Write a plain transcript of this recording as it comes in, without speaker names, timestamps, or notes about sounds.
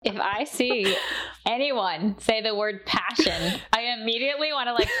If I see anyone say the word passion, I immediately want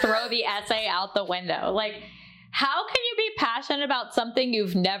to like throw the essay out the window. Like, how can you be passionate about something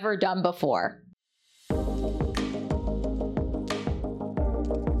you've never done before?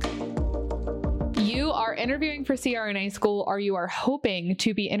 You are interviewing for CRNA school, or you are hoping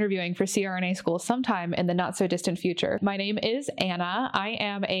to be interviewing for CRNA school sometime in the not so distant future. My name is Anna. I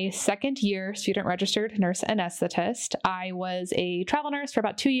am a second year student registered nurse anesthetist. I was a travel nurse for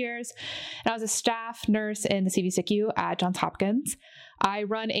about 2 years, and I was a staff nurse in the CVCICU at Johns Hopkins. I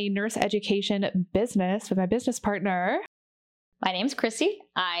run a nurse education business with my business partner. My name's Chrissy.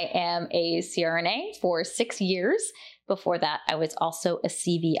 I am a CRNA for 6 years. Before that, I was also a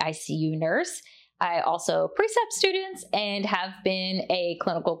CVICU nurse. I also precept students and have been a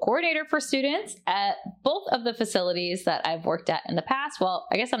clinical coordinator for students at both of the facilities that I've worked at in the past. Well,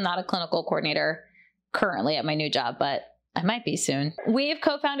 I guess I'm not a clinical coordinator currently at my new job, but I might be soon. We have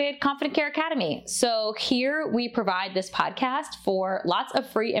co-founded Confident Care Academy. So here we provide this podcast for lots of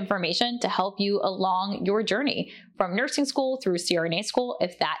free information to help you along your journey from nursing school through CRNA school,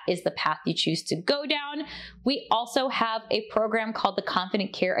 if that is the path you choose to go down. We also have a program called the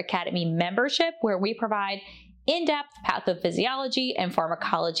Confident Care Academy membership, where we provide in-depth pathophysiology and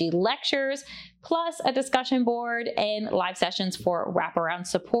pharmacology lectures, plus a discussion board and live sessions for wraparound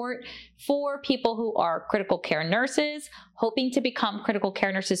support for people who are critical care nurses, hoping to become critical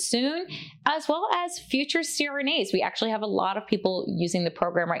care nurses soon, as well as future CRNAs. We actually have a lot of people using the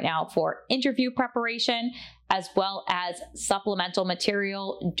program right now for interview preparation, as well as supplemental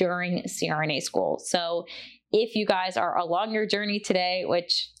material during CRNA school. So if you guys are along your journey today,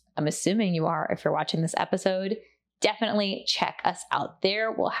 which I'm assuming you are if you're watching this episode, definitely check us out there.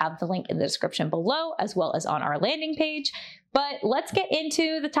 We'll have the link in the description below, as well as on our landing page. But let's get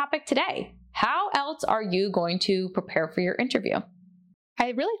into the topic today. How else are you going to prepare for your interview?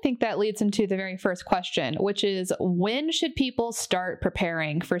 I really think that leads into the very first question, which is, when should people start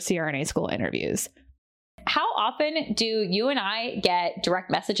preparing for CRNA school interviews? How often do you and I get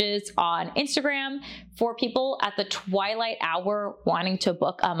direct messages on Instagram for people at the twilight hour wanting to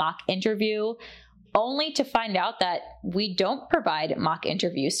book a mock interview, only to find out that we don't provide mock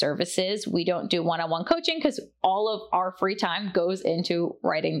interview services? We don't do one-on-one coaching because all of our free time goes into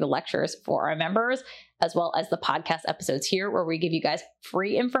writing the lectures for our members, as well as the podcast episodes here where we give you guys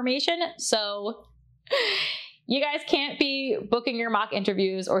free information. So you guys can't be booking your mock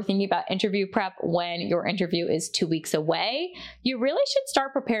interviews or thinking about interview prep when your interview is 2 weeks away. You really should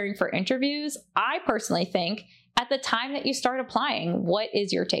start preparing for interviews, I personally think, at the time that you start applying. What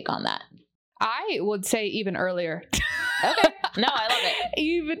is your take on that? I would say even earlier. Okay. No, I love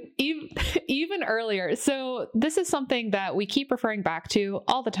it. Even earlier. So this is something that we keep referring back to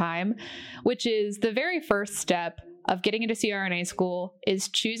all the time, which is the very first step of getting into CRNA school is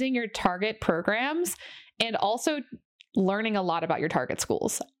choosing your target programs and also learning a lot about your target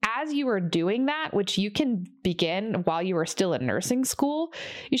schools. As you are doing that, which you can begin while you are still in nursing school,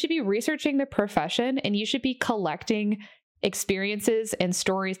 you should be researching the profession and you should be collecting experiences and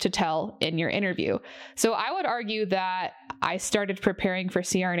stories to tell in your interview. So I would argue that I started preparing for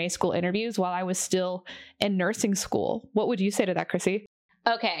CRNA school interviews while I was still in nursing school. What would you say to that, Chrissy?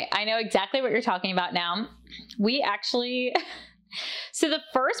 Okay, I know exactly what you're talking about now. We actually... So the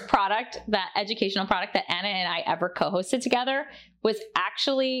first educational product that Anna and I ever co-hosted together was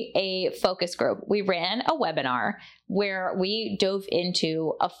actually a focus group. We ran a webinar where we dove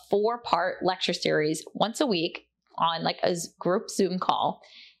into a 4-part lecture series once a week on like a group Zoom call.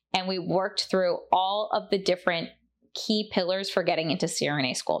 And we worked through all of the different key pillars for getting into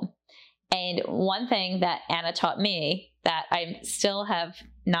CRNA school. And one thing that Anna taught me that I still have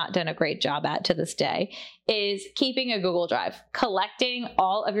not done a great job at to this day is keeping a Google Drive, collecting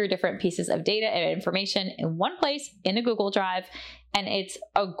all of your different pieces of data and information in one place in a Google Drive. And it's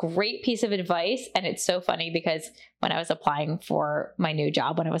a great piece of advice. And it's so funny because when I was applying for my new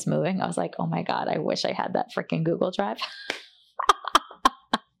job, when I was moving, I was like, oh my God, I wish I had that freaking Google Drive.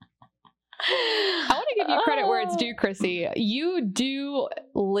 I want to give you credit where it's due, Chrissy. You do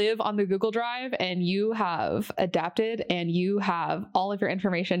live on the Google Drive and you have adapted and you have all of your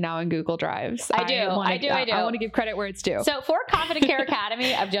information now in Google Drives. I do. I want to give credit where it's due. So for Confident Care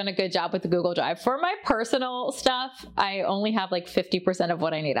Academy, I've done a good job with the Google Drive. For my personal stuff, I only have like 50% of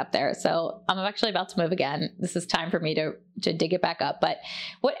what I need up there. So I'm actually about to move again. This is time for me to dig it back up. But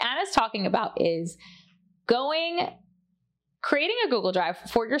what Anna's talking about is creating a Google Drive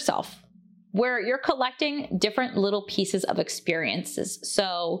for yourself, where you're collecting different little pieces of experiences.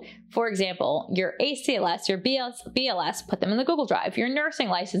 So, for example, your ACLS, your BLS, put them in the Google Drive. Your nursing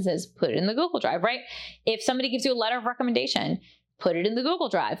licenses, put it in the Google Drive, right? If somebody gives you a letter of recommendation, put it in the Google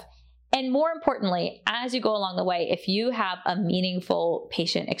Drive. And more importantly, as you go along the way, if you have a meaningful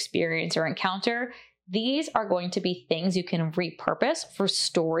patient experience or encounter, these are going to be things you can repurpose for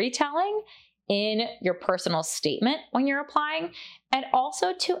storytelling in your personal statement when you're applying, and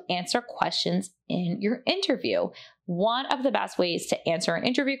also to answer questions in your interview. One of the best ways to answer an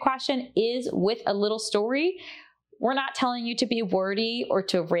interview question is with a little story. We're not telling you to be wordy or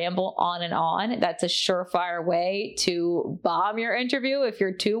to ramble on and on. That's a surefire way to bomb your interview if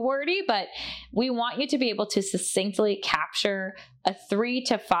you're too wordy, but we want you to be able to succinctly capture a 3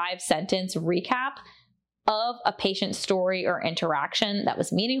 to 5 sentence recap of a patient story or interaction that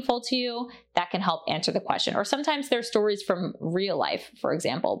was meaningful to you that can help answer the question. Or sometimes there's stories from real life, for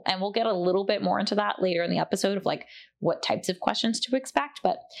example, and we'll get a little bit more into that later in the episode of like what types of questions to expect.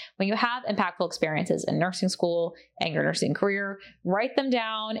 But when you have impactful experiences in nursing school and your nursing career, write them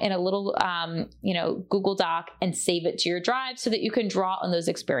down in a little, Google Doc and save it to your drive so that you can draw on those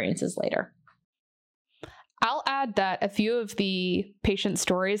experiences later. I'll add that a few of the patient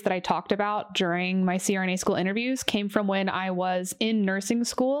stories that I talked about during my CRNA school interviews came from when I was in nursing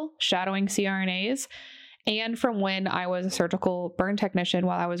school shadowing CRNAs, and from when I was a surgical burn technician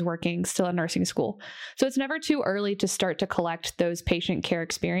while I was working still in nursing school. So it's never too early to start to collect those patient care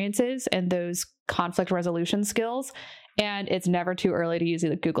experiences and those conflict resolution skills. And it's never too early to use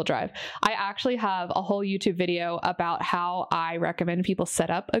the Google Drive. I actually have a whole YouTube video about how I recommend people set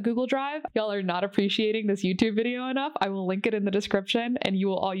up a Google Drive. Y'all are not appreciating this YouTube video enough. I will link it in the description and you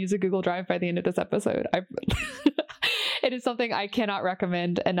will all use a Google Drive by the end of this episode. It is something I cannot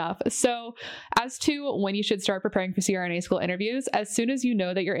recommend enough. So as to when you should start preparing for CRNA school interviews, as soon as you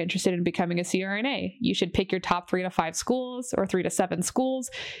know that you're interested in becoming a CRNA, you should pick your top 3 to 5 schools or 3 to 7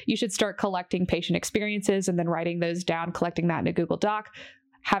 schools. You should start collecting patient experiences and then writing those down, collecting that in a Google Doc,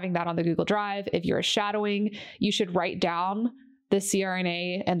 having that on the Google Drive. If you're shadowing, you should write down the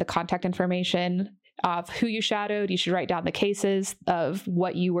CRNA and the contact information of who you shadowed. You should write down the cases of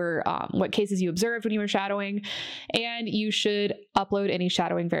what cases you observed when you were shadowing, and you should upload any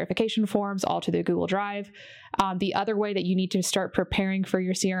shadowing verification forms all to the Google Drive. The other way that you need to start preparing for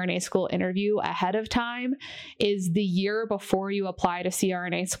your CRNA school interview ahead of time is the year before you apply to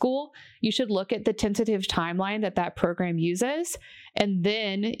CRNA school. You should look at the tentative timeline that program uses, and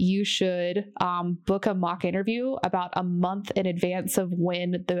then you should book a mock interview about a month in advance of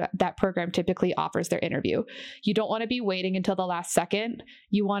when that program typically offers their interview. You don't want to be waiting until the last second.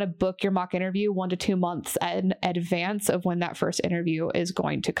 You want to book your mock interview 1 to 2 months in advance of when that first interview is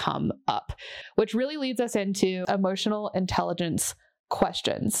going to come up, which really leads us into emotional intelligence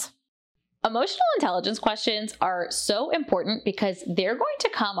questions. Emotional intelligence questions are so important because they're going to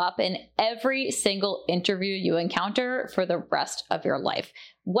come up in every single interview you encounter for the rest of your life.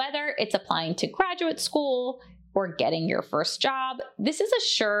 Whether it's applying to graduate school or getting your first job, this is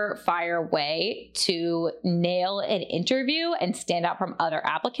a surefire way to nail an interview and stand out from other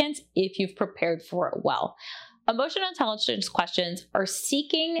applicants if you've prepared for it well. Emotional intelligence questions are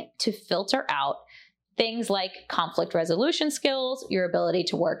seeking to filter out things like conflict resolution skills, your ability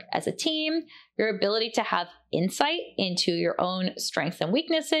to work as a team, your ability to have insight into your own strengths and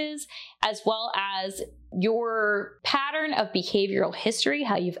weaknesses, as well as your pattern of behavioral history,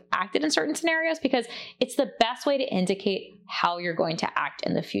 how you've acted in certain scenarios, because it's the best way to indicate how you're going to act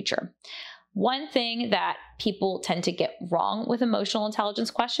in the future. One thing that people tend to get wrong with emotional intelligence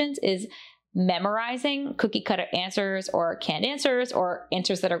questions is memorizing cookie cutter answers or canned answers or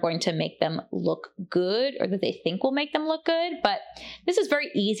answers that are going to make them look good or that they think will make them look good. But this is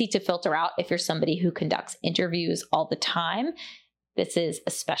very easy to filter out if you're somebody who conducts interviews all the time. This is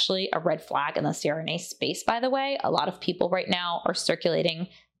especially a red flag in the CRNA space, by the way. A lot of people right now are circulating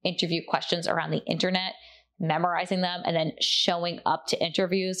interview questions around the internet, memorizing them, and then showing up to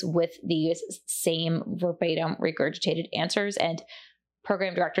interviews with these same verbatim regurgitated answers. And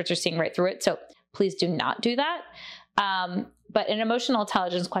program directors are seeing right through it. So please do not do that. But an emotional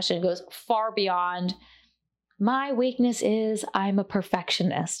intelligence question goes far beyond, my weakness is I'm a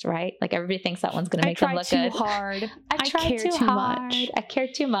perfectionist, right? Like everybody thinks that one's going to make them look good. I try too hard. I care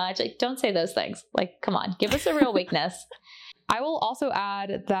too much. Like, don't say those things. Like, come on, give us a real weakness. I will also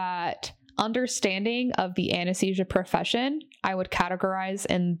add that understanding of the anesthesia profession, I would categorize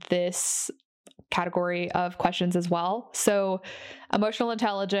in this category of questions as well. So emotional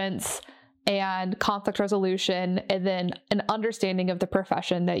intelligence and conflict resolution, and then an understanding of the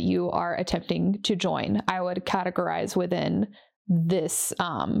profession that you are attempting to join, I would categorize within this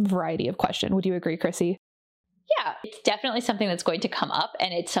variety of question. Would you agree, Chrissy? Yeah, it's definitely something that's going to come up,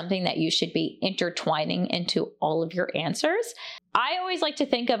 and it's something that you should be intertwining into all of your answers. I always like to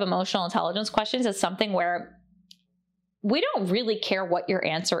think of emotional intelligence questions as something where we don't really care what your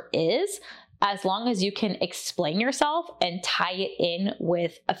answer is, as long as you can explain yourself and tie it in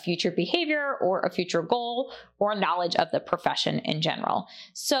with a future behavior or a future goal or knowledge of the profession in general.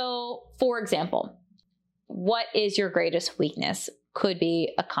 So, for example, what is your greatest weakness? Could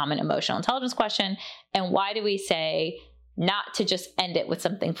be a common emotional intelligence question. And why do we say not to just end it with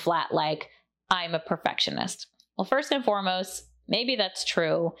something flat like, I'm a perfectionist? Well, first and foremost, maybe that's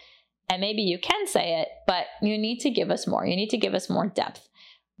true. And maybe you can say it, but you need to give us more. You need to give us more depth.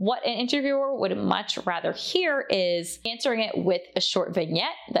 What an interviewer would much rather hear is answering it with a short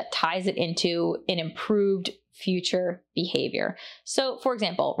vignette that ties it into an improved future behavior. So, for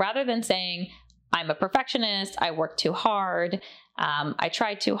example, rather than saying, I'm a perfectionist, I work too hard, I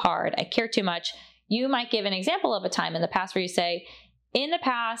try too hard, I care too much, you might give an example of a time in the past where you say, in the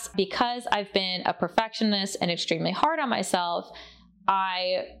past, because I've been a perfectionist and extremely hard on myself,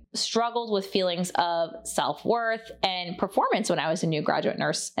 I struggled with feelings of self-worth and performance when I was a new graduate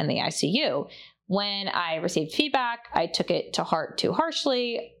nurse in the ICU. When I received feedback, I took it to heart too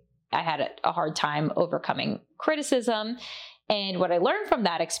harshly. I had a hard time overcoming criticism. And what I learned from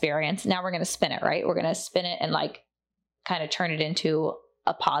that experience, now we're going to spin it, right? We're going to spin it and like kind of turn it into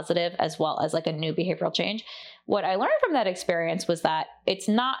a positive as well as like a new behavioral change. What I learned from that experience was that it's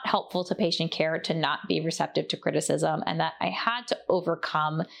not helpful to patient care to not be receptive to criticism, and that I had to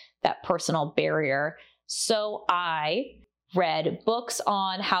overcome that personal barrier. So I read books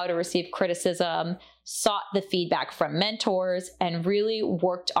on how to receive criticism, sought the feedback from mentors, and really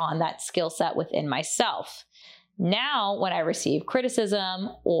worked on that skill set within myself. Now, when I receive criticism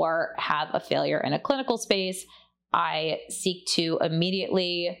or have a failure in a clinical space, I seek to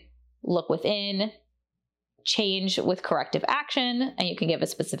immediately look within, change with corrective action, and you can give a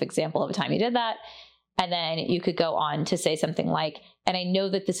specific example of a time you did that. And then you could go on to say something like, and I know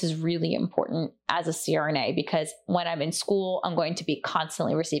that this is really important as a CRNA because when I'm in school, I'm going to be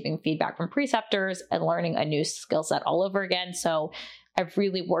constantly receiving feedback from preceptors and learning a new skill set all over again. So I've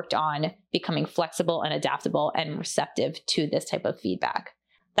really worked on becoming flexible and adaptable and receptive to this type of feedback.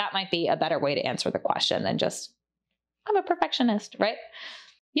 That might be a better way to answer the question than just, I'm a perfectionist, right?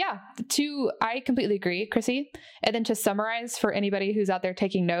 Yeah, I completely agree, Chrissy. And then to summarize for anybody who's out there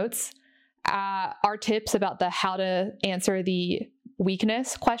taking notes, our tips about the how to answer the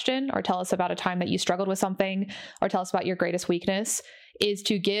weakness question, or tell us about a time that you struggled with something, or tell us about your greatest weakness, is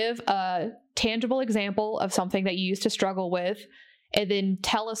to give a tangible example of something that you used to struggle with, and then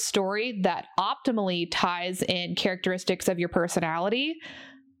tell a story that optimally ties in characteristics of your personality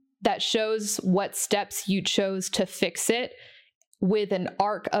that shows what steps you chose to fix it with an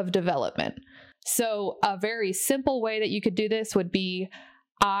arc of development. So a very simple way that you could do this would be,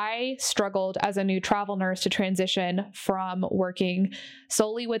 I struggled as a new travel nurse to transition from working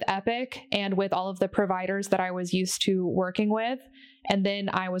solely with Epic and with all of the providers that I was used to working with. And then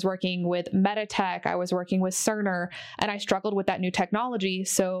I was working with Meditech, I was working with Cerner, and I struggled with that new technology.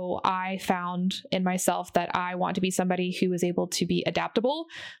 So I found in myself that I want to be somebody who is able to be adaptable.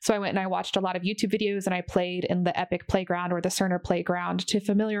 So I went and I watched a lot of YouTube videos and I played in the Epic playground or the Cerner playground to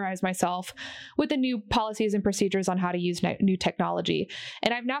familiarize myself with the new policies and procedures on how to use new technology.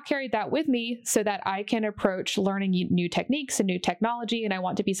 And I've now carried that with me so that I can approach learning new techniques and new technology. And I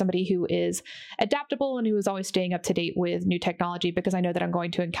want to be somebody who is adaptable and who is always staying up to date with new technology, because I know that I'm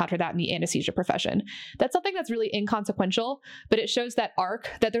going to encounter that in the anesthesia profession. That's something that's really inconsequential, but it shows that arc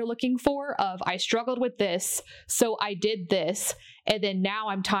that they're looking for of, I struggled with this, so I did this, and then now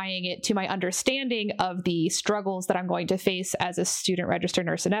I'm tying it to my understanding of the struggles that I'm going to face as a student registered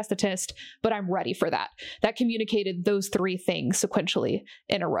nurse anesthetist, but I'm ready for that. That communicated those three things sequentially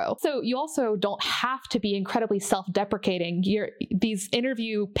in a row. So you also don't have to be incredibly self-deprecating. These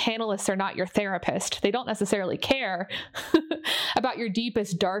interview panelists are not your therapist. They don't necessarily care about your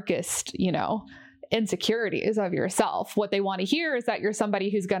deepest, darkest, insecurities of yourself. What they want to hear is that you're somebody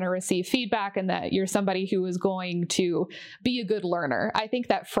who's going to receive feedback and that you're somebody who is going to be a good learner. I think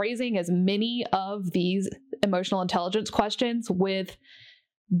that phrasing as many of these emotional intelligence questions with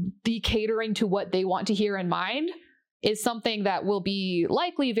the catering to what they want to hear in mind is something that will be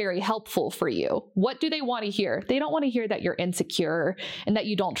likely very helpful for you. What do they want to hear? They don't want to hear that you're insecure and that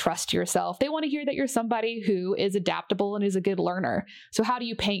you don't trust yourself. They want to hear that you're somebody who is adaptable and is a good learner. So how do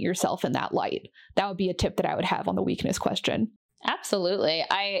you paint yourself in that light? That would be a tip that I would have on the weakness question. Absolutely.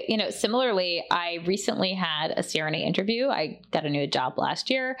 Similarly, I recently had a CRNA interview. I got a new job last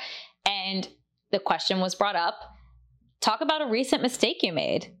year, and the question was brought up, talk about a recent mistake you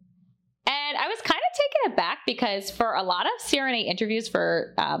made. And I was kind of taken aback because for a lot of CRNA interviews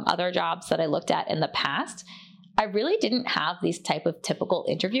for other jobs that I looked at in the past, I really didn't have these type of typical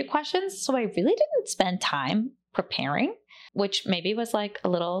interview questions. So I really didn't spend time preparing, which maybe was like a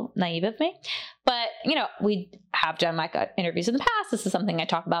little naive of me. But, we have done my gut interviews in the past. This is something I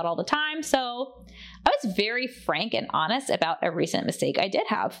talk about all the time. So I was very frank and honest about a recent mistake I did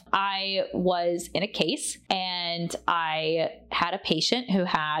have. I was in a case and I had a patient who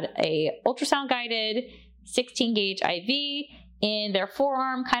had a ultrasound guided 16 gauge IV in their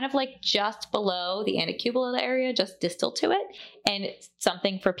forearm, kind of like just below the antecubital area, just distal to it. And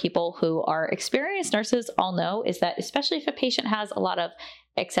something for people who are experienced nurses all know is that, especially if a patient has a lot of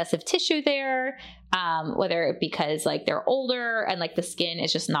excessive tissue there, whether it because like they're older and like the skin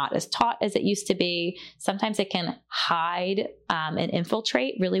is just not as taut as it used to be, sometimes it can hide and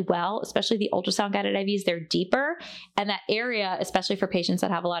infiltrate really well, especially the ultrasound guided IVs. They're deeper, and that area, especially for patients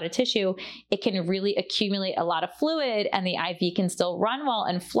that have a lot of tissue, it can really accumulate a lot of fluid, and the IV can still run well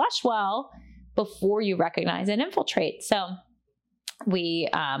and flush well before you recognize and infiltrate. So we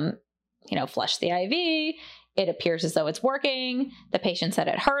flush the IV. It appears as though it's working. The patient said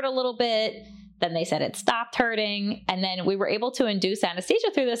it hurt a little bit. Then they said it stopped hurting. And then we were able to induce anesthesia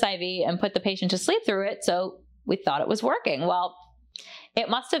through this IV and put the patient to sleep through it. So we thought it was working. Well, it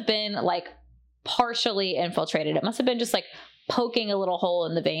must have been like partially infiltrated. It must have been just like poking a little hole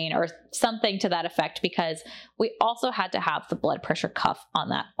in the vein or something to that effect, because we also had to have the blood pressure cuff on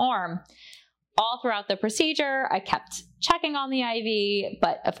that arm. All throughout the procedure, I kept checking on the IV,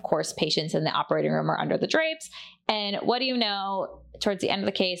 but of course, patients in the operating room are under the drapes. And what do you know, towards the end of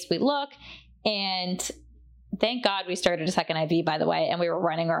the case, we look, and thank God we started a second IV, by the way, and we were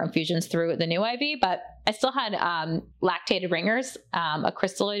running our infusions through the new IV, but I still had lactated ringers, a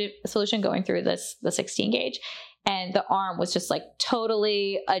crystalloid solution going through the 16 gauge. And the arm was just like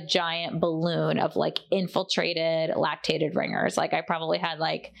totally a giant balloon of like infiltrated lactated ringers. Like I probably had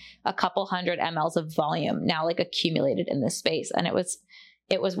like a couple 100 mLs of volume now like accumulated in this space. And it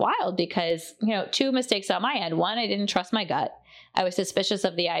was wild because, two mistakes on my end. One, I didn't trust my gut. I was suspicious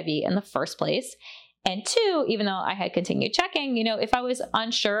of the IV in the first place. And two, even though I had continued checking, if I was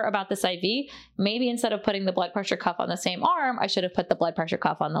unsure about this IV, maybe instead of putting the blood pressure cuff on the same arm, I should have put the blood pressure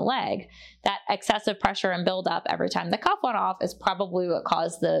cuff on the leg. That excessive pressure and buildup every time the cuff went off is probably what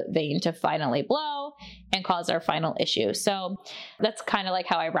caused the vein to finally blow and cause our final issue. So that's kind of like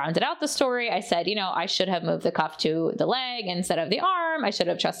how I rounded out the story. I said, I should have moved the cuff to the leg instead of the arm. I should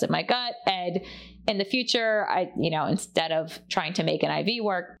have trusted my gut. And in the future, instead of trying to make an IV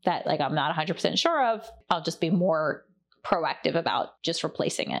work that like I'm not 100% sure of, I'll just be more proactive about just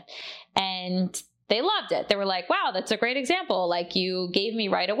replacing it. And they loved it. They were like, wow, that's a great example. Like you gave me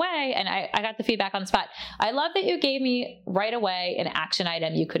right away. And I got the feedback on the spot. I love that you gave me right away an action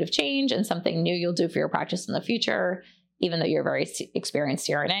item you could have changed and something new you'll do for your practice in the future, even though you're a very experienced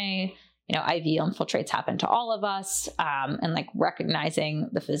CRNA. IV infiltrates happen to all of us. And like recognizing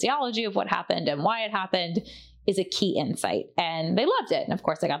the physiology of what happened and why it happened is a key insight. And they loved it. And of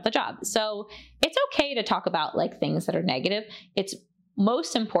course I got the job. So it's okay to talk about like things that are negative. It's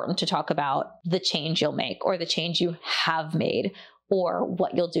most important to talk about the change you'll make or the change you have made or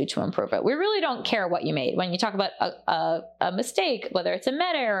what you'll do to improve it. We really don't care what you made. When you talk about a mistake, whether it's a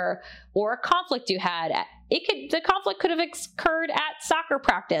med error or a conflict you had, the conflict could have occurred at soccer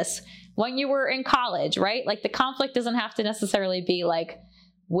practice when you were in college, right? Like the conflict doesn't have to necessarily be like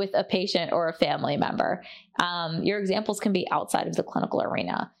with a patient or a family member. Your examples can be outside of the clinical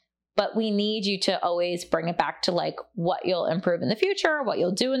arena, but we need you to always bring it back to like what you'll improve in the future, what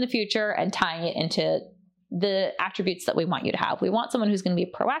you'll do in the future, and tying it into the attributes that we want you to have. We want someone who's going to be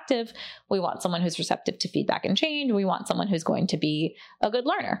proactive. We want someone who's receptive to feedback and change. We want someone who's going to be a good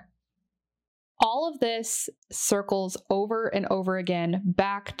learner. All of this circles over and over again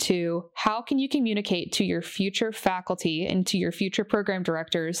back to how can you communicate to your future faculty and to your future program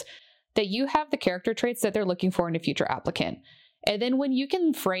directors that you have the character traits that they're looking for in a future applicant. And then when you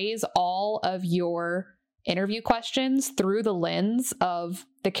can phrase all of your interview questions through the lens of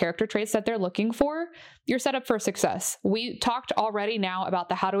the character traits that they're looking for, you're set up for success. We talked already now about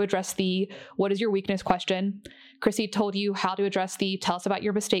the how to address the what is your weakness question. Chrissy told you how to address the tell us about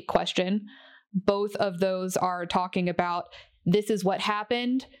your mistake question. Both of those are talking about this is what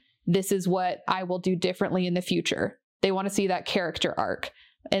happened. This is what I will do differently in the future. They want to see that character arc.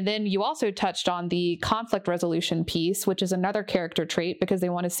 And then you also touched on the conflict resolution piece, which is another character trait because they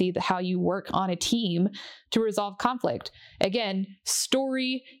want to see how you work on a team to resolve conflict. Again,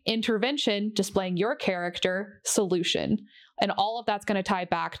 story, intervention, displaying your character, solution. And all of that's going to tie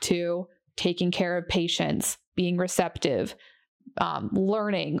back to taking care of patients, being receptive,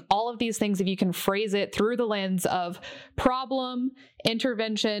 learning, all of these things. If you can phrase it through the lens of problem,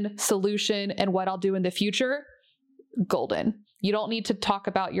 intervention, solution, and what I'll do in the future, golden. You don't need to talk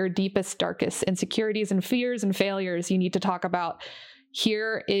about your deepest, darkest insecurities and fears and failures. You need to talk about,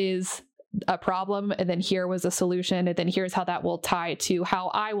 here is a problem, and then here was a solution, and then here's how that will tie to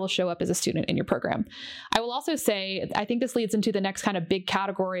how I will show up as a student in your program. I will also say, I think this leads into the next kind of big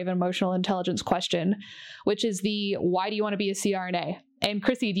category of emotional intelligence question, which is the, why do you want to be a CRNA? And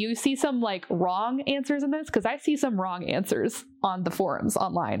Chrissy, do you see some like wrong answers in this? Because I see some wrong answers on the forums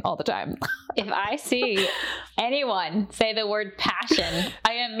online all the time. If I see anyone say the word passion,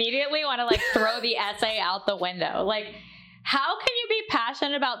 I immediately want to like throw the essay out the window. Like, how can you be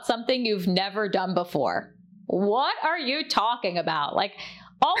passionate about something you've never done before? What are you talking about? Like,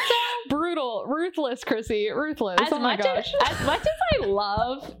 also brutal, ruthless, Chrissy, ruthless. As much as I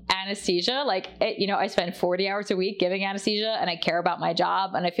love anesthesia, like, I spend 40 hours a week giving anesthesia, and I care about my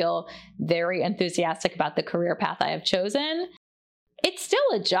job, and I feel very enthusiastic about the career path I have chosen. It's still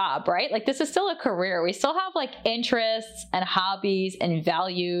a job, right? Like, this is still a career. We still have like interests and hobbies and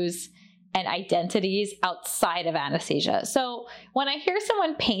values and identities outside of anesthesia. So when I hear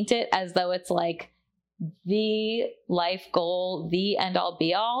someone paint it as though it's like the life goal, the end all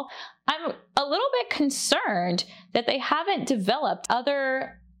be all, I'm a little bit concerned that they haven't developed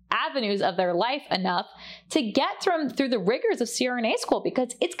other avenues of their life enough to get through the rigors of CRNA school,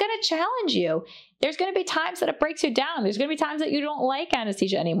 because it's going to challenge you. There's going to be times that it breaks you down. There's going to be times that you don't like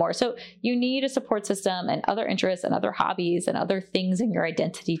anesthesia anymore. So you need a support system and other interests and other hobbies and other things in your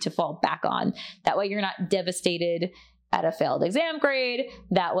identity to fall back on. That way you're not devastated at a failed exam grade.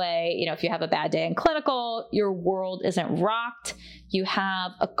 That way, if you have a bad day in clinical, your world isn't rocked. You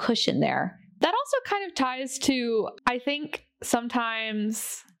have a cushion there. That also kind of ties to, I think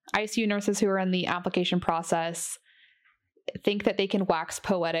sometimes ICU nurses who are in the application process think that they can wax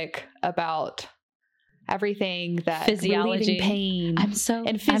poetic about everything, that physiology, pain,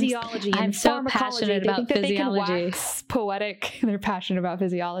 and physiology, I'm and so pharmacology. passionate about they think physiology. That they can wax poetic. They're passionate about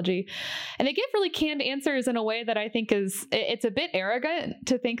physiology, and they give really canned answers in a way that I think it's a bit arrogant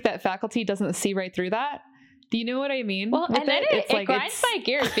to think that faculty doesn't see right through that. Do you know what I mean? Well, and then it grinds my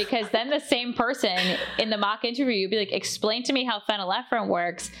gears, because then the same person in the mock interview, you'd be like, explain to me how phenylephrine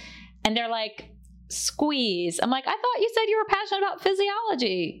works. And they're like, squeeze. I'm like, I thought you said you were passionate about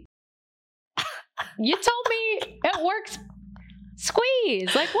physiology. You told me it works.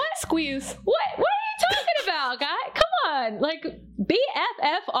 Squeeze. Like, what? Squeeze. What are you talking about, guy? Come on. Like,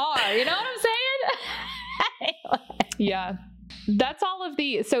 BFFR. You know what I'm saying? Anyway. Yeah. That's all of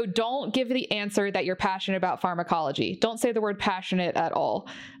so don't give the answer that you're passionate about pharmacology. Don't say the word passionate at all.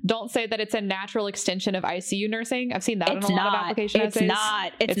 Don't say that it's a natural extension of ICU nursing. I've seen that in a lot of application essays.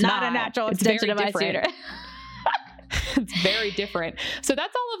 It's not a natural extension of ICU nursing. It's very different. So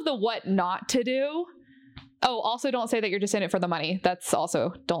that's all of the what not to do. Oh, also don't say that you're just in it for the money. That's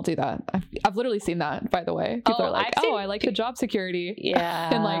also, don't do that. I've literally seen that, by the way. People are like, I like the job security.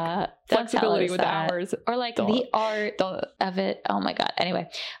 Yeah. And like flexibility with the hours. Or like the art of it. Oh my God. Anyway,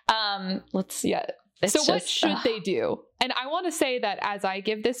 what should they do? And I want to say that as I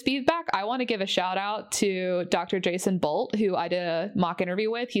give this feedback, I want to give a shout out to Dr. Jason Bolt, who I did a mock interview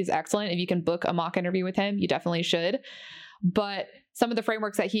with. He's excellent. If you can book a mock interview with him, you definitely should. But some of the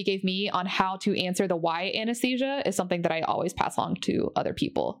frameworks that he gave me on how to answer the why anesthesia is something that I always pass along to other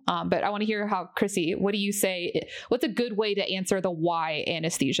people. But I want to hear how, Chrissy, what do you say? What's a good way to answer the why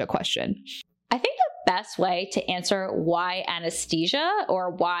anesthesia question? I think the best way to answer why anesthesia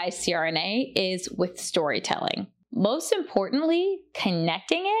or why CRNA is with storytelling. Most importantly,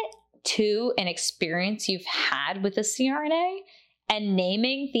 connecting it to an experience you've had with a CRNA and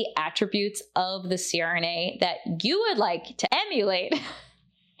naming the attributes of the CRNA that you would like to emulate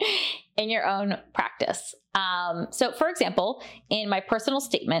in your own practice. So for example, in my personal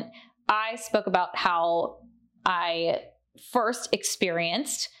statement, I spoke about how I first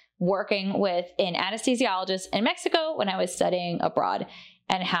experienced working with an anesthesiologist in Mexico when I was studying abroad,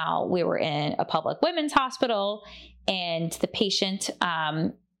 and how we were in a public women's hospital, and the patient,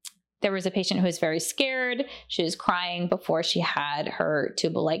 there was a patient who was very scared. She was crying before she had her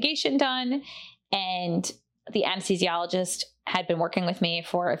tubal ligation done. And the anesthesiologist had been working with me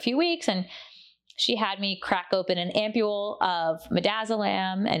for a few weeks, and she had me crack open an ampule of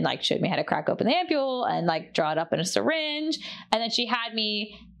midazolam and like showed me how to crack open the ampule and like draw it up in a syringe. And then she had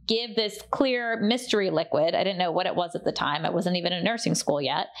me give this clear mystery liquid. I didn't know what it was at the time. I wasn't even in nursing school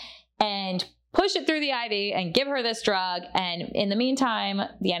yet. And push it through the IV and give her this drug. And in the meantime,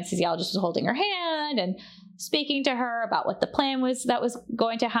 the anesthesiologist was holding her hand and speaking to her about what the plan was that was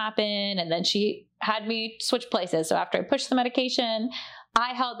going to happen. And then she had me switch places. So after I pushed the medication,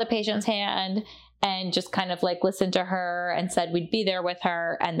 I held the patient's hand and just kind of like listened to her and said we'd be there with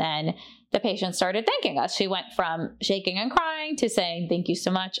her. And then the patient started thanking us. She went from shaking and crying to saying, "Thank you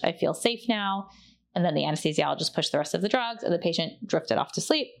so much. I feel safe now." And then the anesthesiologist pushed the rest of the drugs and the patient drifted off to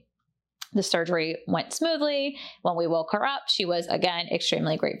sleep. The surgery went smoothly. When we woke her up, she was, again,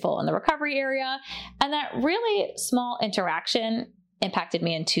 extremely grateful in the recovery area. And that really small interaction impacted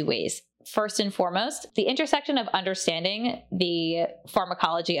me in two ways. First and foremost, the intersection of understanding the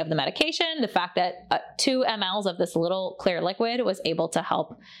pharmacology of the medication, the fact that 2 mLs of this little clear liquid was able to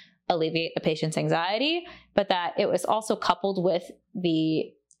help alleviate a patient's anxiety, but that it was also coupled with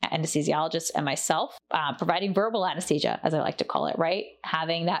the anesthesiologist and myself providing verbal anesthesia, as I like to call it, right?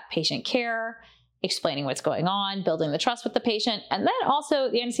 Having that patient care, explaining what's going on, building the trust with the patient. And then also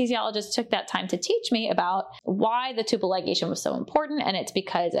the anesthesiologist took that time to teach me about why the tubal ligation was so important. And it's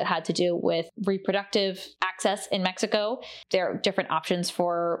because it had to do with reproductive access in Mexico. There are different options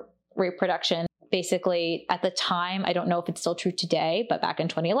for reproduction. Basically, at the time, I don't know if it's still true today, but back in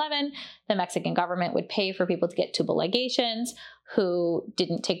 2011, the Mexican government would pay for people to get tubal ligations who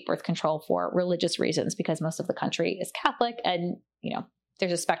didn't take birth control for religious reasons, because most of the country is Catholic. And,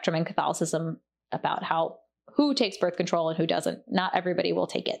 there's a spectrum in Catholicism about who takes birth control and who doesn't. Not everybody will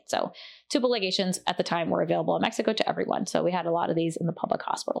take it. So tubal ligations at the time were available in Mexico to everyone. So we had a lot of these in the public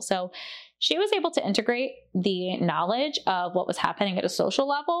hospital. So she was able to integrate the knowledge of what was happening at a social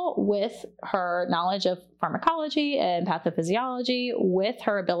level with her knowledge of pharmacology and pathophysiology, with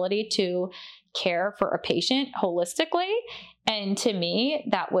her ability to care for a patient holistically. And to me,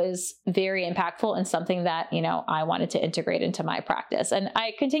 that was very impactful and something that, I wanted to integrate into my practice. And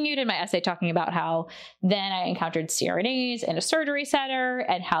I continued in my essay talking about how then I encountered CRNAs in a surgery center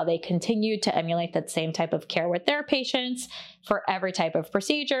and how they continued to emulate that same type of care with their patients for every type of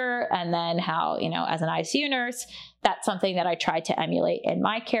procedure. And then how, as an ICU nurse, that's something that I tried to emulate in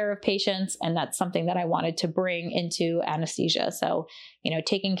my care of patients. And that's something that I wanted to bring into anesthesia. So,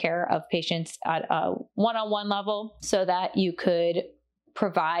 taking care of patients at a one-on-one level so that you could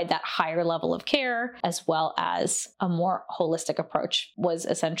provide that higher level of care as well as a more holistic approach was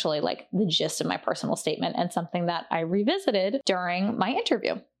essentially like the gist of my personal statement, and something that I revisited during my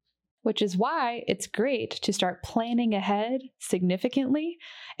interview. Which is why it's great to start planning ahead significantly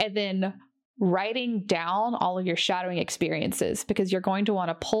and then writing down all of your shadowing experiences, because you're going to want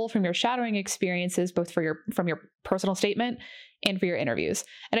to pull from your shadowing experiences, both from your personal statement and for your interviews.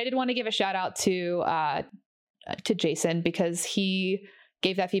 And I did want to give a shout out to Jason, because he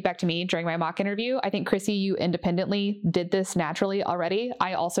gave that feedback to me during my mock interview. I think, Chrissy, you independently did this naturally already.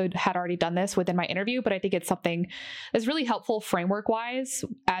 I also had already done this within my interview, but I think it's something that's really helpful framework-wise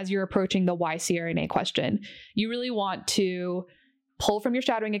as you're approaching the why CRNA question. You really want to pull from your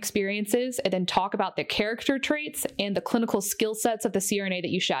shadowing experiences and then talk about the character traits and the clinical skill sets of the CRNA that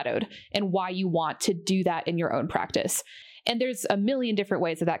you shadowed and why you want to do that in your own practice. And there's a million different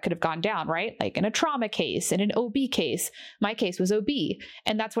ways that could have gone down, right? Like in a trauma case, in an OB case. My case was OB.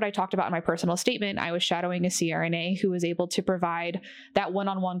 And that's what I talked about in my personal statement. I was shadowing a CRNA who was able to provide that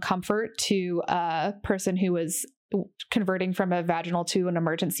one-on-one comfort to a person who was converting from a vaginal to an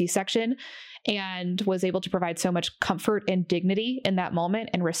emergency section, and was able to provide so much comfort and dignity in that moment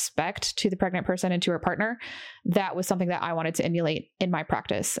and respect to the pregnant person and to her partner. That was something that I wanted to emulate in my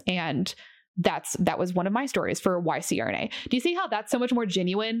practice. And that was one of my stories for why CRNA. Do you see how that's so much more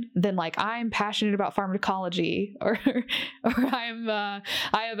genuine than like, I'm passionate about pharmacology or I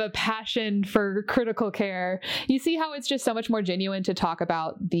have a passion for critical care? You see how it's just so much more genuine to talk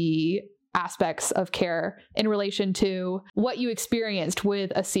about the aspects of care in relation to what you experienced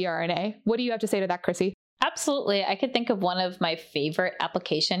with a CRNA. What do you have to say to that, Chrissy? Absolutely. I could think of one of my favorite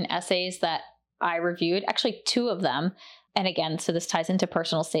application essays that I reviewed, actually 2 of them. And again, so this ties into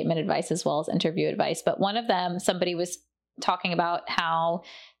personal statement advice as well as interview advice. But one of them, somebody was talking about how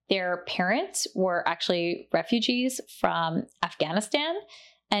their parents were actually refugees from Afghanistan,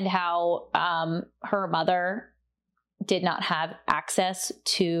 and how her mother did not have access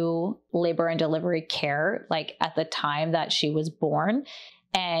to labor and delivery care, like at the time that she was born,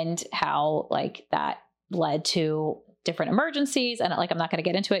 and how like that led to different emergencies. And like, I'm not going to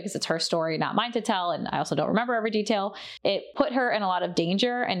get into it because it's her story, not mine to tell. And I also don't remember every detail. It put her in a lot of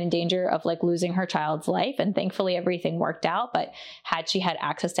danger and in danger of like losing her child's life. And thankfully everything worked out. But had she had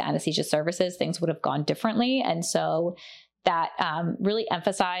access to anesthesia services, things would have gone differently. And so that really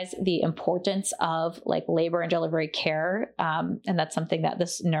emphasized the importance of like labor and delivery care. And that's something that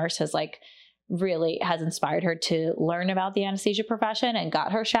this nurse has like really has inspired her to learn about the anesthesia profession and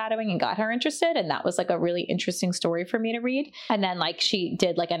got her shadowing and got her interested. And that was like a really interesting story for me to read. And then like she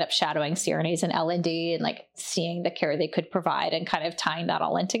did like end up shadowing CRNAs and L&D and like seeing the care they could provide and kind of tying that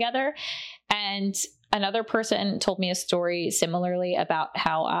all in together. And another person told me a story similarly about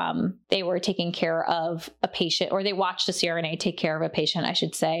how they were taking care of a patient, or they watched a CRNA take care of a patient, I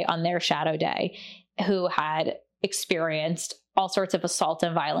should say, on their shadow day, who had experienced all sorts of assault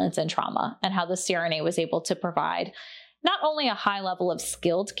and violence and trauma, and how the CRNA was able to provide not only a high level of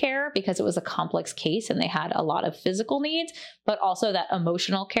skilled care because it was a complex case and they had a lot of physical needs, but also that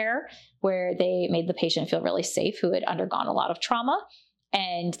emotional care where they made the patient feel really safe who had undergone a lot of trauma.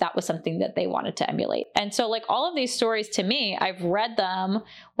 And that was something that they wanted to emulate. And so like all of these stories to me, I've read them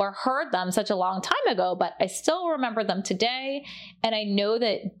or heard them such a long time ago, but I still remember them today. And I know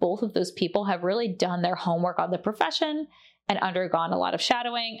that both of those people have really done their homework on the profession and undergone a lot of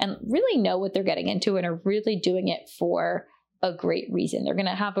shadowing and really know what they're getting into and are really doing it for a great reason. They're going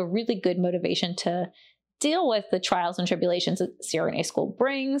to have a really good motivation to deal with the trials and tribulations that CRNA school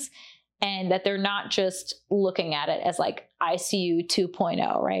brings, and that they're not just looking at it as like ICU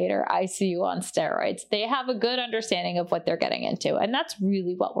 2.0, right? Or ICU on steroids. They have a good understanding of what they're getting into. And that's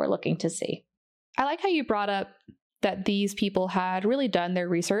really what we're looking to see. I like how you brought up that these people had really done their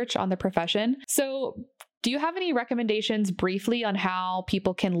research on the profession. So do you have any recommendations briefly on how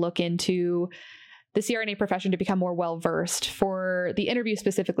people can look into the CRNA profession to become more well-versed for the interview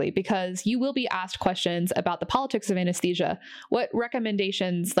specifically? Because you will be asked questions about the politics of anesthesia. What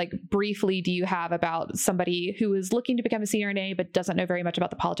recommendations, like briefly, do you have about somebody who is looking to become a CRNA but doesn't know very much about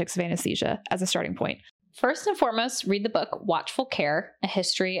the politics of anesthesia as a starting point? First and foremost, read the book Watchful Care, A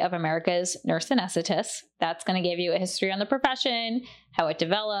History of America's Nurse Anesthetists. That's going to give you a history on the profession, how it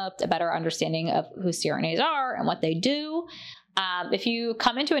developed, a better understanding of who CRNAs are and what they do. If you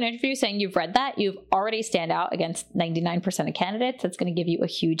come into an interview saying you've read that, you've already stand out against 99% of candidates. That's going to give you a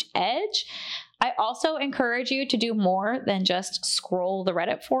huge edge. I also encourage you to do more than just scroll the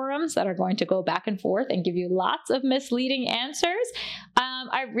Reddit forums that are going to go back and forth and give you lots of misleading answers.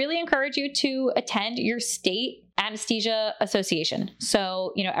 I really encourage you to attend your state anesthesia association.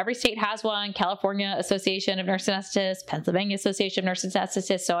 So, every state has one: California Association of Nurse Anesthetists, Pennsylvania Association of Nurse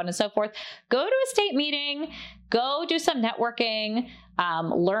Anesthetists, so on and so forth. Go to a state meeting, go do some networking,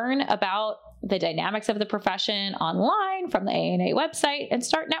 learn about the dynamics of the profession online from the ANA website, and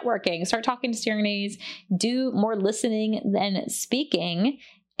start networking, start talking to CRNAs, do more listening than speaking,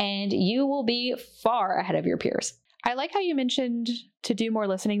 and you will be far ahead of your peers. I like how you mentioned to do more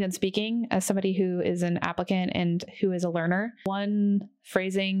listening than speaking as somebody who is an applicant and who is a learner. One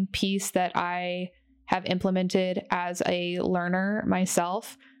phrasing piece that I have implemented as a learner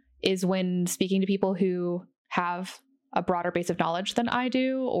myself is when speaking to people who have a broader base of knowledge than I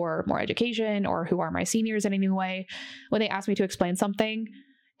do, or more education, or who are my seniors in any way, when they ask me to explain something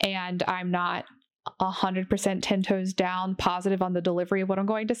and I'm not 100% 10 toes down positive on the delivery of what I'm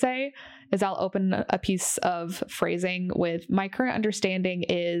going to say, is I'll open a piece of phrasing with my current understanding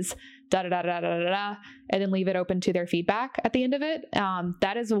is da da da da da da da, and then leave it open to their feedback at the end of it.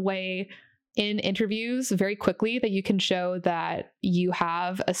 That is a way in interviews very quickly that you can show that you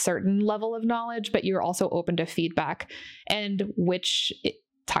have a certain level of knowledge, but you're also open to feedback, and which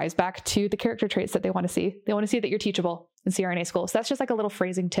ties back to the character traits that they want to see. They want to see that you're teachable in CRNA school. So that's just like a little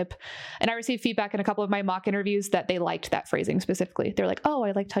phrasing tip. And I received feedback in a couple of my mock interviews that they liked that phrasing specifically. They're like, oh,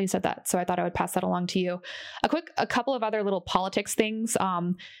 I liked how you said that. So I thought I would pass that along to you. A couple of other little politics things.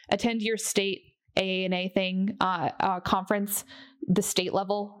 Attend your state AANA thing, conference, the state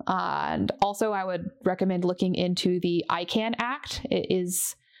level. And also I would recommend looking into the ICANN Act. It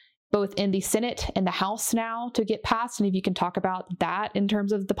is both in the Senate and the House now to get passed. And if you can talk about that in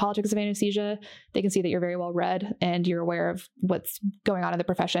terms of the politics of anesthesia, they can see that you're very well read and you're aware of what's going on in the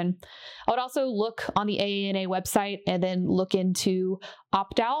profession. I would also look on the AANA website and then look into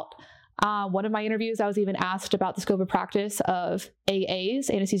opt-out. One of my interviews, I was even asked about the scope of practice of AAs,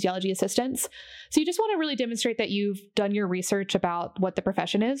 anesthesiology assistants. So you just want to really demonstrate that you've done your research about what the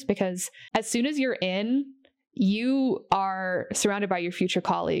profession is, because as soon as you're in, you are surrounded by your future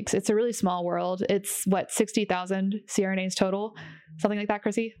colleagues. It's a really small world. It's 60,000 CRNAs total, something like that,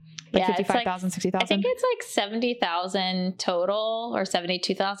 Chrissy? Like 55,000, 60,000? I think it's like 70,000 total, or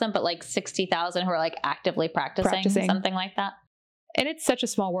 72,000, but like 60,000 who are like actively practicing, something like that. And it's such a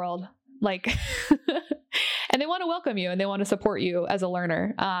small world. And they want to welcome you and they want to support you as a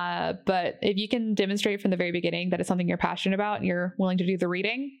learner. But if you can demonstrate from the very beginning that it's something you're passionate about and you're willing to do the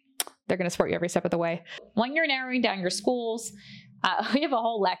reading, they're going to support you every step of the way. When you're narrowing down your schools, we have a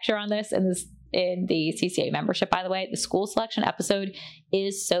whole lecture on this in this in the CCA membership, by the way. The school selection episode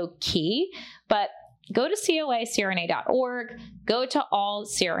is so key, but go to coacrna.org, go to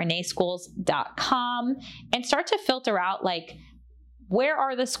allcrnaschools.com and start to filter out like, where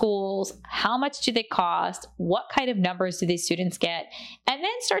are the schools? How much do they cost? What kind of numbers do these students get? And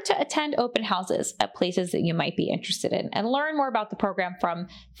then start to attend open houses at places that you might be interested in and learn more about the program from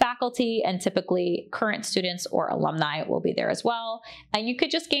faculty, and typically current students or alumni will be there as well. And you could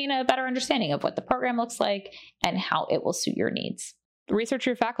just gain a better understanding of what the program looks like and how it will suit your needs. Research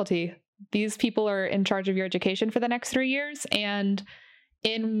your faculty. These people are in charge of your education for the next 3 years. And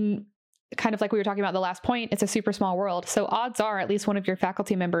in kind of like we were talking about the last point, it's a super small world. So odds are at least one of your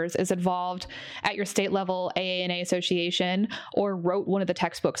faculty members is involved at your state level AANA association or wrote one of the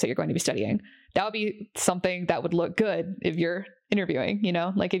textbooks that you're going to be studying. That would be something that would look good if you're interviewing, you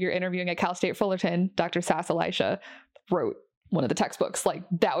know, like if you're interviewing at Cal State Fullerton, Dr. Sass Elisha wrote one of the textbooks. Like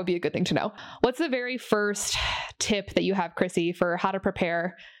that would be a good thing to know. What's the very first tip that you have, Chrissy, for how to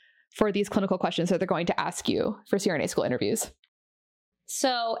prepare for these clinical questions that they're going to ask you for CRNA school interviews?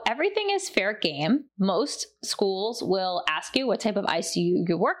 So everything is fair game. Most schools will ask you what type of ICU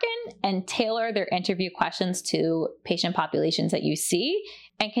you work in and tailor their interview questions to patient populations that you see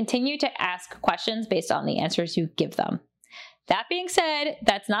and continue to ask questions based on the answers you give them. That being said,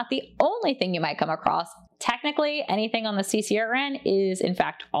 that's not the only thing you might come across. Technically, anything on the CCRN is in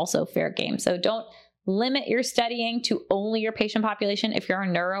fact also fair game. So don't limit your studying to only your patient population if you're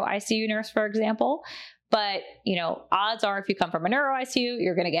a neuro ICU nurse, for example. But, you know, odds are if you come from a neuro ICU,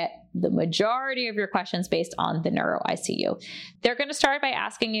 you're going to get the majority of your questions based on the neuro ICU. They're going to start by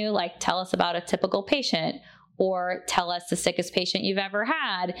asking you, like, tell us about a typical patient, or tell us the sickest patient you've ever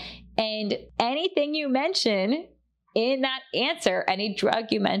had. And anything you mention in that answer, any drug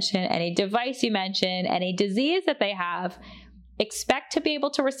you mention, any device you mention, any disease that they have, expect to be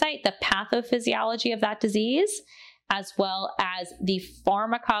able to recite the pathophysiology of that disease, as well as the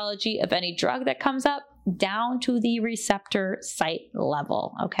pharmacology of any drug that comes up, down to the receptor site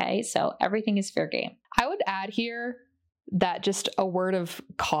level. Okay, so everything is fair game. I would add here that just a word of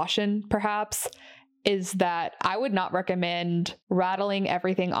caution, perhaps, is that I would not recommend rattling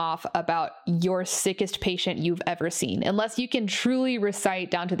everything off about your sickest patient you've ever seen, unless you can truly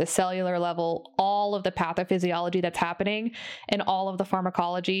recite down to the cellular level all of the pathophysiology that's happening and all of the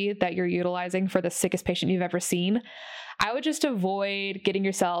pharmacology that you're utilizing for the sickest patient you've ever seen. I would just avoid getting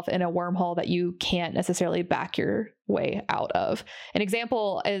yourself in a wormhole that you can't necessarily back your way out of. An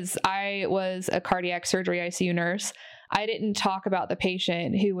example is I was a cardiac surgery ICU nurse. I didn't talk about the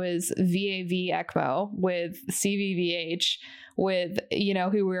patient who was VAV ECMO with CVVH with, you know,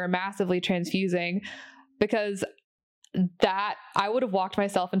 who we were massively transfusing, because that I would have walked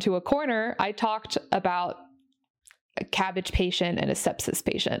myself into a corner. I talked about a cabbage patient and a sepsis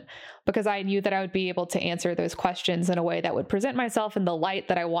patient because I knew that I would be able to answer those questions in a way that would present myself in the light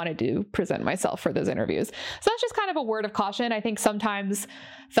that I wanted to present myself for those interviews. So that's just kind of a word of caution. I think sometimes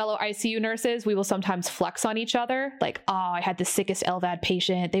fellow ICU nurses, we will sometimes flex on each other. Like, oh, I had the sickest LVAD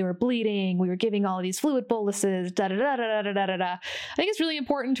patient. They were bleeding. We were giving all of these fluid boluses, da da da da da da da da. I think it's really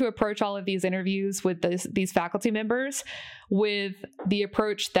important to approach all of these interviews with these faculty members with the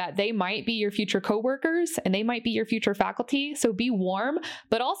approach that they might be your future coworkers and they might be your future faculty. So be warm,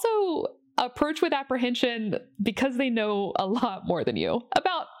 but also approach with apprehension because they know a lot more than you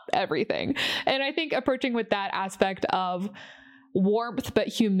about everything. And I think approaching with that aspect of warmth but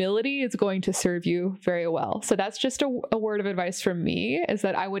humility is going to serve you very well. So that's just a word of advice from me, is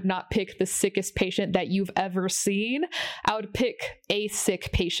that I would not pick the sickest patient that you've ever seen. I would pick a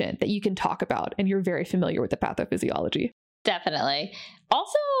sick patient that you can talk about and you're very familiar with the pathophysiology. Definitely.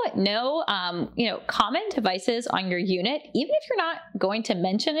 Also, know, common devices on your unit, even if you're not going to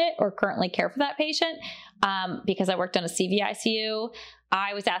mention it or currently care for that patient. Because I worked on a CVICU,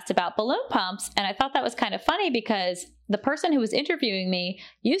 I was asked about balloon pumps, and I thought that was kind of funny because the person who was interviewing me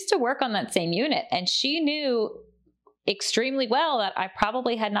used to work on that same unit, and she knew extremely well that I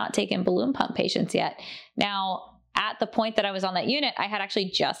probably had not taken balloon pump patients yet. Now, at the point that I was on that unit, I had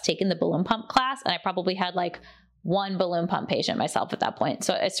actually just taken the balloon pump class, and I probably had like one balloon pump patient myself at that point.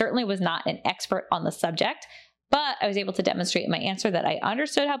 So I certainly was not an expert on the subject, but I was able to demonstrate in my answer that I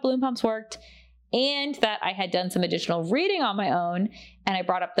understood how balloon pumps worked and that I had done some additional reading on my own. And I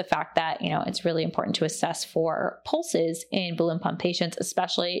brought up the fact that, it's really important to assess for pulses in balloon pump patients,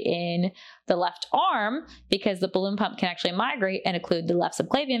 especially in the left arm, because the balloon pump can actually migrate and occlude the left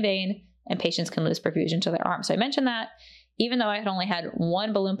subclavian vein and patients can lose perfusion to their arm. So I mentioned that. even though I had only had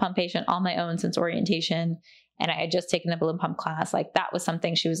one balloon pump patient on my own since orientation, and I had just taken the balloon pump class, like that was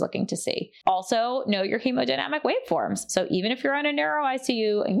something she was looking to see. Also, know your hemodynamic waveforms. So even if you're on a neuro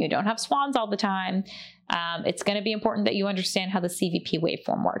ICU and you don't have swans all the time, it's going to be important that you understand how the CVP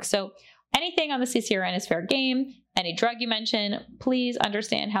waveform works. So anything on the CCRN is fair game. Any drug you mention, please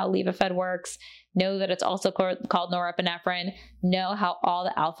understand how Levophed works. Know that it's also called norepinephrine. Know how all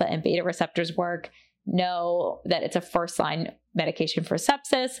the alpha and beta receptors work. Know that it's a first-line medication for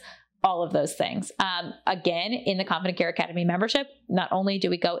sepsis. All of those things. Again, in the Confident Care Academy membership, not only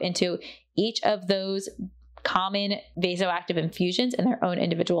do we go into each of those common vasoactive infusions in their own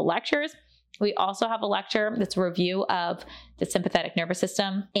individual lectures, we also have a lecture that's a review of the sympathetic nervous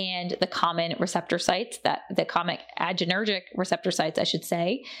system and the common receptor sites, the common adrenergic receptor sites, I should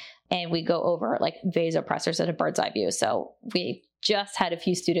say. And we go over like vasopressors at a bird's eye view. So we just had a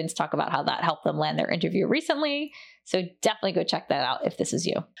few students talk about how that helped them land their interview recently. So definitely go check that out if this is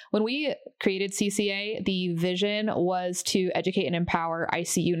you. When we created CCA, the vision was to educate and empower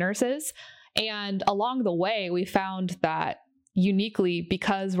ICU nurses. And along the way, we found that uniquely,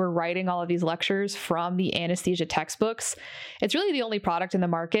 because we're writing all of these lectures from the anesthesia textbooks, it's really the only product in the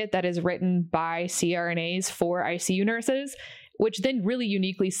market that is written by CRNAs for ICU nurses, which then really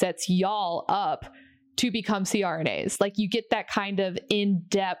uniquely sets y'all up to become CRNAs. Like you get that kind of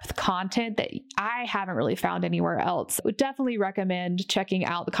in-depth content that I haven't really found anywhere else. I would definitely recommend checking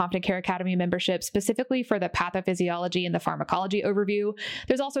out the Confident Care Academy membership, specifically for the pathophysiology and the pharmacology overview.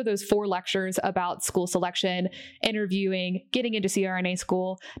 There's also those 4 lectures about school selection, interviewing, getting into CRNA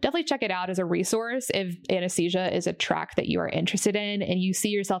school. Definitely check it out as a resource if anesthesia is a track that you are interested in and you see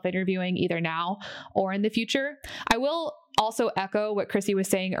yourself interviewing either now or in the future. I will also echo what Chrissy was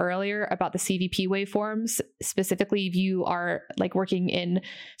saying earlier about the CVP waveforms, specifically if you are like working in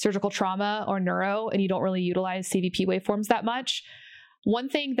surgical trauma or neuro and you don't really utilize CVP waveforms that much. One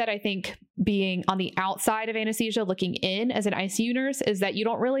thing that I think being on the outside of anesthesia, looking in as an ICU nurse, is that you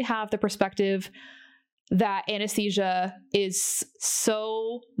don't really have the perspective that anesthesia is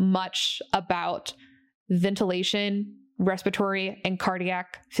so much about ventilation, respiratory, and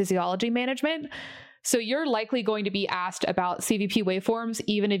cardiac physiology management. So you're likely going to be asked about CVP waveforms,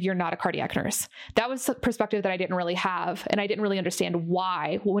 even if you're not a cardiac nurse. That was a perspective that I didn't really have. And I didn't really understand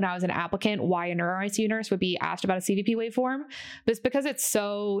why, when I was an applicant, why a neuro ICU nurse would be asked about a CVP waveform. But it's because it's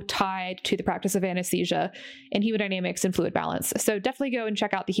so tied to the practice of anesthesia and hemodynamics and fluid balance. So definitely go and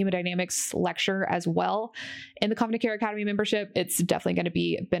check out the hemodynamics lecture as well. In the Confident Care Academy membership, it's definitely going to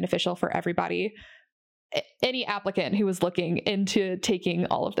be beneficial for everybody. Any applicant who was looking into taking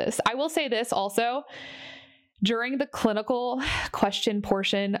all of this. I will say this also, during the clinical question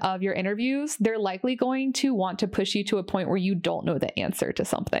portion of your interviews, they're likely going to want to push you to a point where you don't know the answer to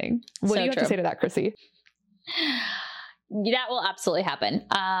something. What do you have to say to that, Chrissy? That will absolutely happen.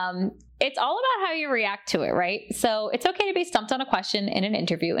 It's all about how you react to it, right? So it's okay to be stumped on a question in an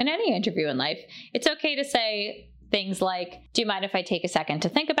interview, in any interview in life. It's okay to say things like, do you mind if I take a second to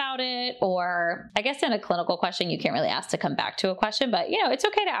think about it? Or I guess in a clinical question, you can't really ask to come back to a question, but it's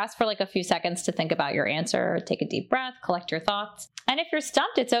okay to ask for like a few seconds to think about your answer, take a deep breath, collect your thoughts. And if you're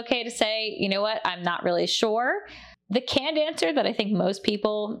stumped, it's okay to say, you know what, I'm not really sure. The canned answer that I think most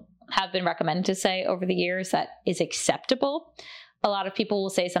people have been recommended to say over the years that is acceptable. A lot of people will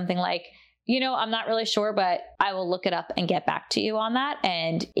say something like, I'm not really sure, but I will look it up and get back to you on that.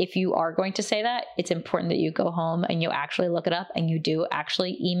 And if you are going to say that, it's important that you go home and you actually look it up and you do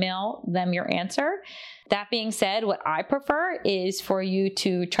actually email them your answer. That being said, what I prefer is for you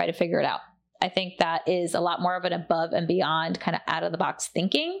to try to figure it out. I think that is a lot more of an above and beyond kind of out of the box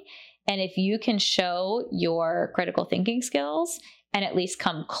thinking. And if you can show your critical thinking skills and at least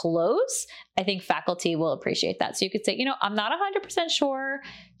come close, I think faculty will appreciate that. So you could say, I'm not 100% sure.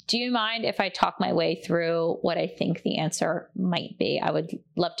 Do you mind if I talk my way through what I think the answer might be? I would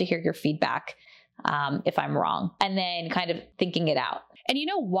love to hear your feedback if I'm wrong, and then kind of thinking it out. And you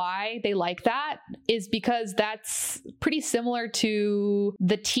know why they like that is because that's pretty similar to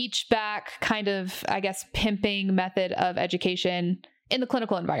the teach back kind of, I guess, pimping method of education in the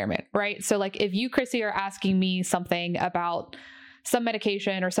clinical environment, right? So like if you, Chrissy, are asking me something about some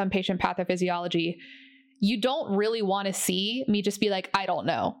medication or some patient pathophysiology, you don't really want to see me just be like, I don't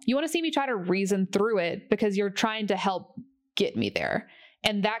know. You want to see me try to reason through it because you're trying to help get me there.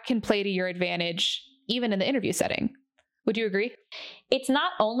 And that can play to your advantage even in the interview setting. Would you agree? It's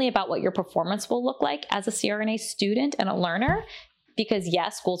not only about what your performance will look like as a CRNA student and a learner, because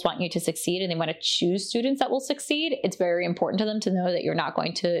yes, schools want you to succeed and they want to choose students that will succeed. It's very important to them to know that you're not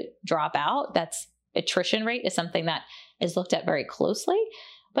going to drop out. That's attrition rate is something that is looked at very closely.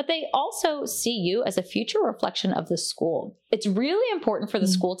 but they also see you as a future reflection of the school. It's really important for the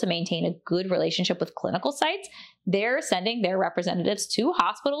school to maintain a good relationship with clinical sites. They're sending their representatives to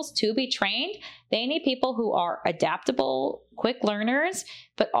hospitals to be trained. They need people who are adaptable, quick learners,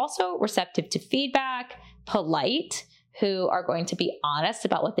 but also receptive to feedback, polite, who are going to be honest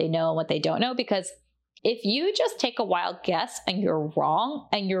about what they know and what they don't know. Because if you just take a wild guess and you're wrong,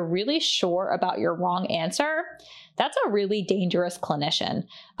 and you're really sure about your wrong answer, that's a really dangerous clinician.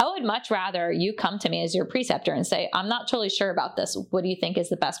 I would much rather you come to me as your preceptor and say, I'm not totally sure about this. What do you think is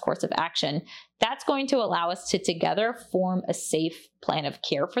the best course of action? That's going to allow us to together form a safe plan of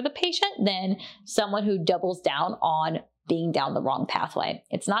care for the patient than someone who doubles down on being down the wrong pathway.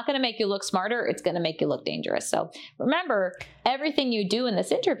 It's not going to make you look smarter. It's going to make you look dangerous. So remember, everything you do in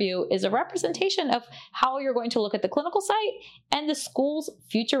this interview is a representation of how you're going to look at the clinical site and the school's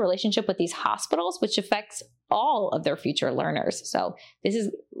future relationship with these hospitals, which affects all of their future learners. So this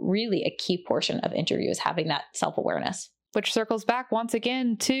is really a key portion of interviews, having that self-awareness. Which circles back once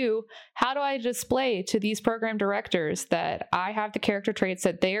again to, how do I display to these program directors that I have the character traits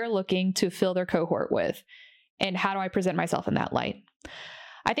that they are looking to fill their cohort with? And how do I present myself in that light?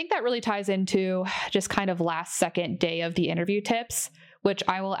 I think that really ties into just kind of last second day of the interview tips, which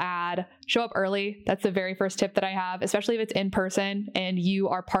I will add, show up early. That's the very first tip that I have, especially if it's in person and you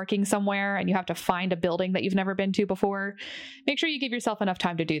are parking somewhere and you have to find a building that you've never been to before. Make sure you give yourself enough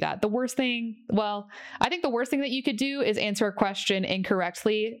time to do that. I think the worst thing that you could do is answer a question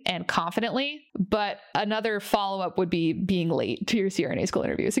incorrectly and confidently, but another follow-up would be being late to your CRNA school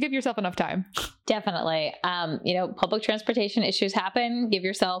interview. So give yourself enough time. Definitely. Public transportation issues happen. Give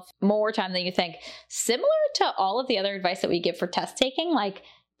yourself more time than you think. Similar to all of the other advice that we give for test taking, like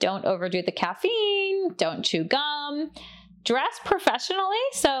don't overdo the caffeine, don't chew gum, dress professionally.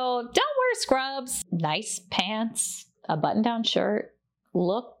 So don't wear scrubs, nice pants, a button-down shirt,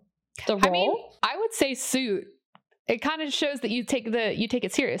 look the role. I would say suit. It kind of shows that you take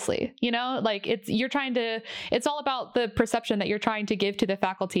it seriously, it's all about the perception that you're trying to give to the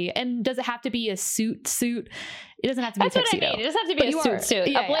faculty. And does it have to be a suit? It doesn't have to be a tuxedo. What I mean. It doesn't have to be a suit.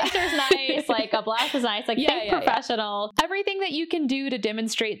 Yeah, a blazer's nice, like a blouse is nice, think professional. Yeah. Everything that you can do to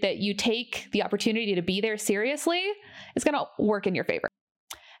demonstrate that you take the opportunity to be there seriously is going to work in your favor.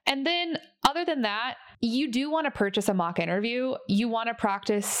 And then other than that, you do want to purchase a mock interview. You want to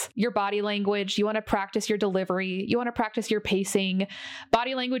practice your body language. You want to practice your delivery. You want to practice your pacing.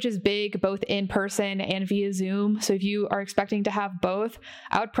 Body language is big, both in person and via Zoom. So if you are expecting to have both,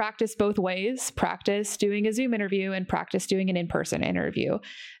 I would practice both ways. Practice doing a Zoom interview and practice doing an in-person interview.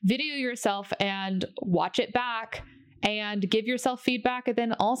 Video yourself and watch it back and give yourself feedback, and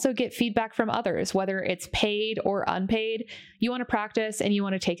then also get feedback from others, whether it's paid or unpaid. You want to practice and you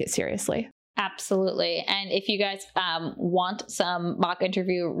want to take it seriously. Absolutely. And if you guys want some mock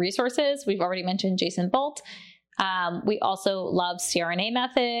interview resources, we've already mentioned Jason Bolt. We also love CRNA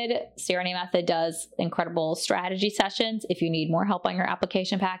Method. CRNA Method does incredible strategy sessions if you need more help on your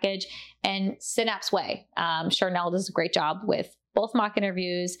application package. And Synapse Way. Charnel does a great job with both mock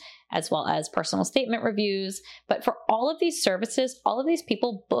interviews as well as personal statement reviews. But for all of these services, all of these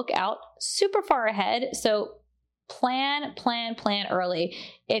people book out super far ahead. So plan early.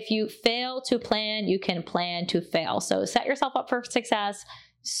 If you fail to plan, you can plan to fail. So set yourself up for success.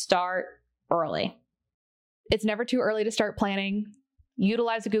 Start early. It's never too early to start planning.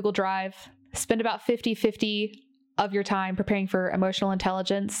 Utilize a Google Drive. Spend about 50-50 of your time preparing for emotional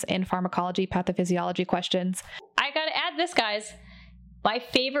intelligence and pharmacology pathophysiology questions. I got to add this, guys. My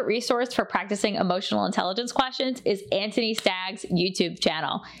favorite resource for practicing emotional intelligence questions is Anthony Stagg's YouTube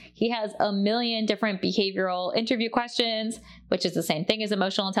channel. He has a million different behavioral interview questions, which is the same thing as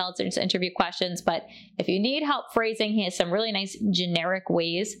emotional intelligence interview questions. But if you need help phrasing, he has some really nice generic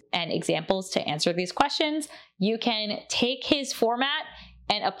ways and examples to answer these questions. You can take his format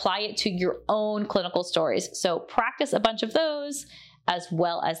and apply it to your own clinical stories. So practice a bunch of those, as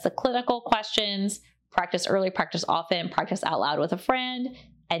well as the clinical questions. Practice early, practice often, practice out loud with a friend,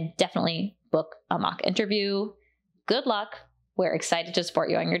 and definitely book a mock interview. Good luck. We're excited to support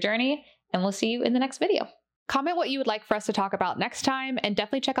you on your journey, and we'll see you in the next video. Comment what you would like for us to talk about next time, and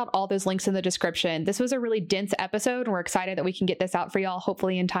definitely check out all those links in the description. This was a really dense episode, and we're excited that we can get this out for y'all,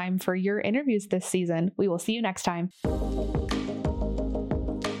 hopefully in time for your interviews this season. We will see you next time.